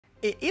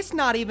It's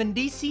not even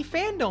DC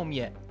fandom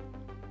yet.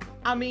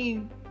 I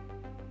mean,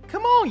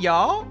 come on,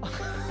 y'all.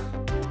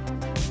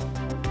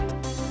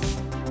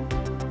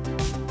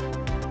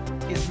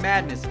 It's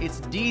madness.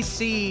 It's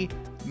DC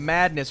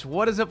madness.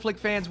 What is up, Flick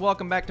fans?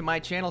 Welcome back to my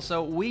channel.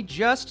 So we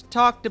just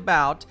talked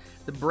about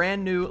the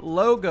brand new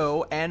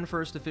logo and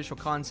first official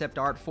concept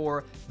art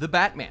for The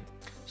Batman,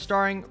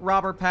 starring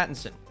Robert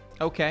Pattinson.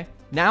 Okay,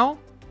 now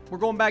we're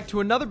going back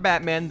to another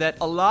Batman that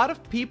a lot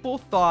of people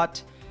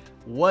thought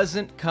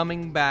wasn't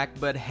coming back,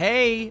 but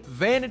hey,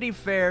 Vanity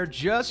Fair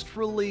just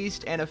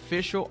released an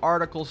official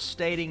article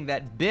stating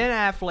that Ben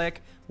Affleck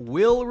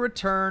will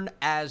return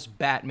as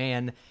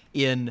Batman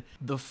in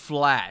The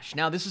Flash.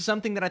 Now, this is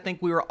something that I think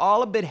we were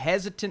all a bit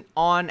hesitant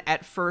on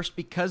at first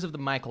because of the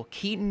Michael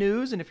Keaton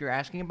news, and if you're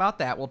asking about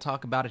that, we'll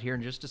talk about it here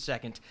in just a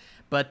second.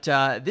 But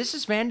this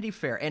is Vanity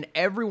Fair, and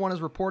everyone is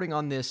reporting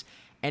on this,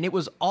 and it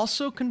was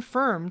also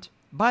confirmed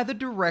by the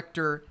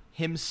director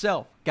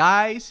himself.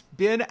 Guys,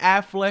 Ben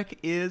Affleck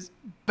is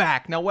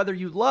back. Now, whether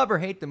you love or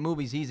hate the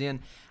movies he's in,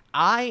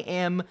 I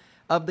am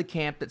of the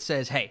camp that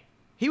says, hey,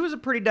 he was a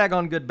pretty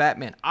daggone good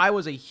Batman. I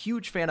was a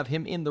huge fan of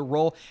him in the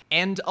role,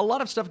 and a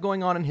lot of stuff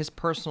going on in his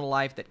personal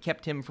life that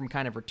kept him from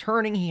kind of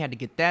returning. He had to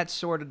get that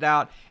sorted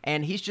out,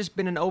 and he's just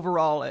been an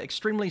overall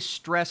extremely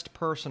stressed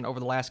person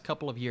over the last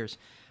couple of years.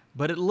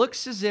 But it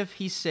looks as if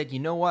he said, you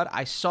know what,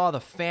 I saw the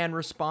fan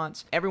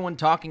response, everyone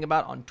talking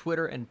about on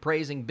Twitter and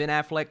praising Ben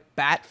Affleck,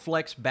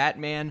 Batfleck's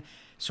Batman,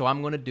 so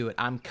I'm going to do it.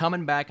 I'm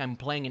coming back. I'm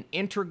playing an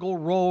integral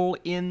role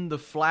in The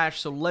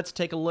Flash, so let's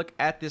take a look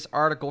at this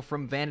article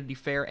from Vanity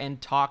Fair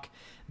and talk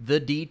the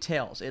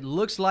details. It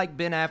looks like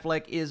Ben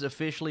Affleck is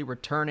officially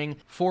returning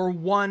for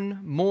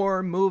one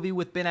more movie,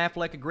 with Ben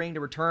Affleck agreeing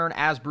to return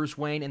as Bruce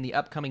Wayne in the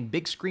upcoming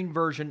big screen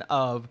version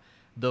of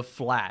The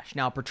Flash.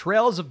 Now,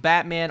 portrayals of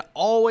Batman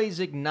always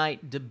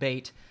ignite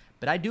debate,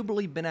 but I do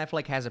believe Ben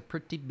Affleck has a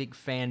pretty big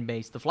fan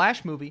base. The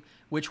Flash movie,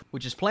 which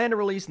is planned to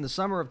release in the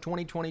summer of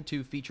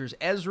 2022, features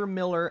Ezra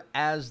Miller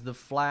as the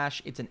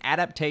Flash. It's an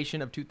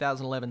adaptation of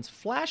 2011's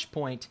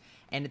Flashpoint,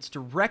 and it's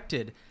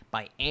directed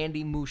by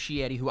Andy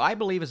Muschietti, who I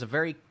believe is a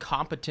very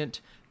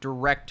competent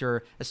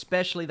director,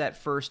 especially that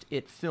first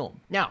It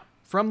film. Now,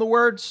 from the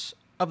words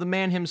of the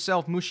man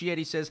himself,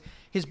 Muschietti says,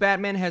 his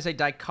Batman has a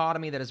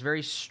dichotomy that is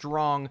very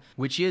strong,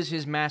 which is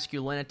his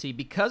masculinity.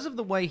 Because of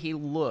the way he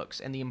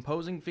looks and the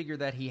imposing figure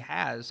that he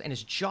has and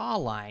his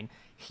jawline,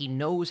 he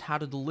knows how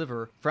to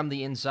deliver from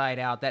the inside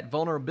out. That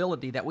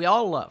vulnerability that we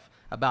all love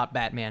about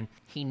Batman,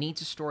 he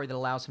needs a story that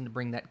allows him to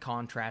bring that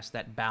contrast,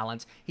 that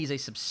balance. He's a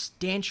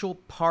substantial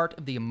part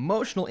of the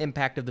emotional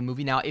impact of the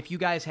movie. Now, if you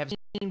guys have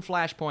seen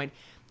Flashpoint,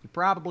 you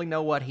probably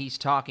know what he's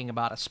talking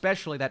about,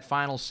 especially that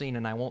final scene,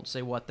 and I won't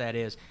say what that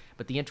is,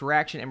 but the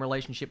interaction and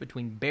relationship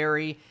between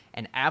Barry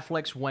and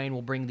Affleck's Wayne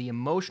will bring the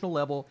emotional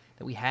level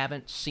that we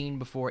haven't seen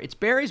before. It's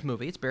Barry's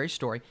movie, it's Barry's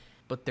story,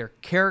 but their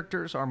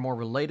characters are more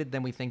related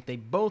than we think. They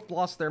both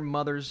lost their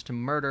mothers to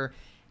murder,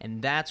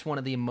 and that's one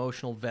of the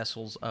emotional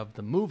vessels of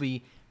the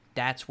movie.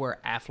 That's where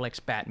Affleck's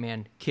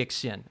Batman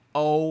kicks in.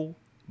 Oh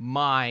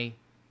my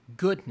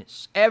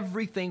goodness,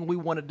 everything we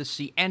wanted to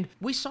see. And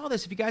we saw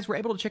this. If you guys were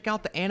able to check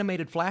out the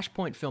animated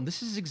Flashpoint film,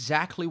 this is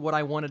exactly what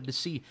I wanted to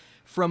see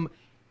from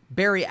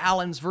Barry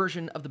Allen's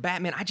version of the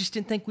Batman. I just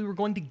didn't think we were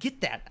going to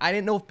get that. I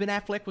didn't know if Ben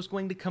Affleck was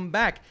going to come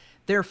back.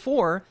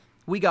 Therefore,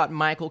 we got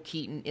Michael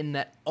Keaton in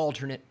that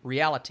alternate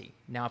reality.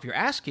 Now, if you're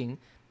asking,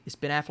 is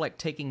Ben Affleck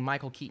taking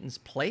Michael Keaton's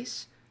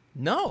place?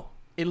 No.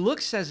 It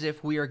looks as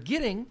if we are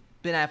getting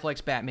Ben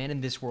Affleck's Batman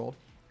in this world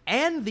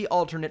and the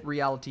alternate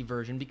reality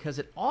version, because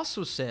it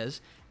also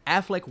says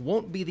Affleck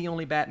won't be the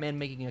only Batman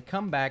making a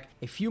comeback.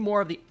 A few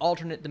more of the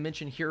alternate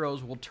dimension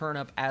heroes will turn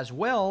up as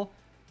well.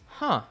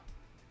 Huh.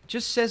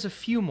 Just says a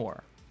few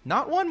more.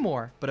 Not one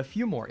more, but a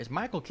few more. Is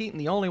Michael Keaton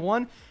the only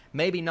one?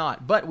 Maybe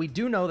not. But we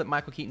do know that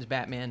Michael Keaton's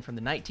Batman from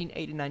the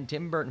 1989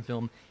 Tim Burton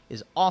film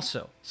is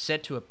also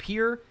set to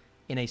appear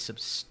in a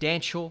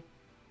substantial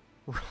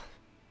role.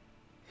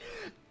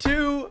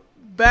 Two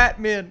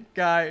Batmen,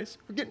 guys.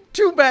 We're getting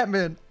two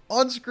Batmen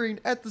on screen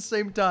at the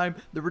same time.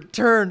 The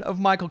return of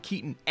Michael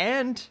Keaton,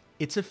 and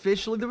it's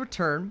officially the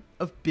return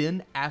of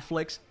Ben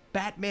Affleck's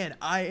Batman.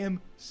 I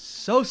am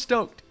so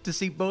stoked to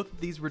see both of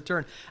these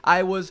return.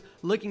 I was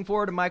looking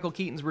forward to Michael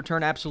Keaton's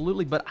return,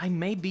 absolutely, but I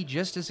may be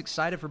just as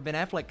excited for Ben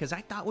Affleck because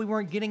I thought we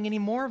weren't getting any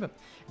more of him.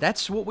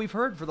 That's what we've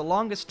heard for the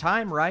longest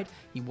time, right?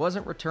 He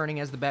wasn't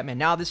returning as the Batman.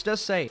 Now, this does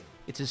say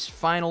it's his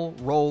final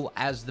role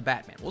as the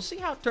Batman. We'll see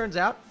how it turns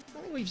out. I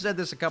think we've said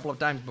this a couple of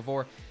times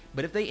before,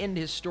 but if they end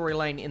his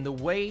storyline in the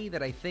way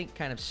that I think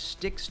kind of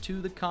sticks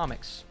to the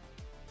comics,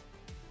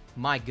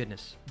 my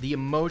goodness, the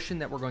emotion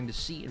that we're going to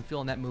see and feel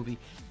in that movie,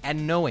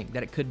 and knowing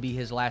that it could be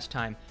his last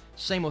time.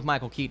 Same with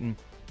Michael Keaton.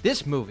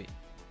 This movie,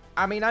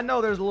 I mean, I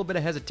know there's a little bit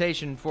of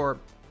hesitation for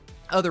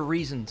other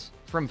reasons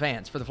from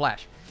fans for The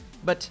Flash,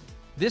 but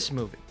this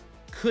movie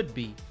could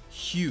be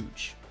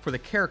huge for the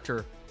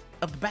character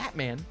of the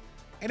Batman,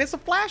 and it's a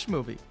Flash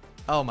movie.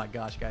 Oh my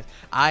gosh, guys.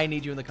 I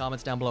need you in the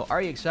comments down below.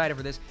 Are you excited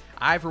for this?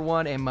 I, for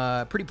one,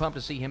 am pretty pumped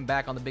to see him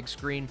back on the big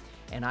screen.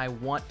 and I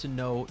want to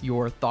know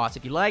your thoughts.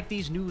 If you like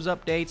these news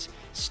updates,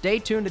 stay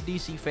tuned to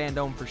DC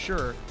Fandom for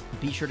sure.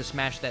 Be sure to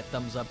smash that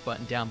thumbs up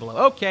button down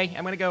below. Okay,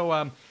 I gotta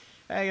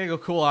go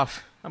cool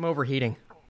off. I'm overheating.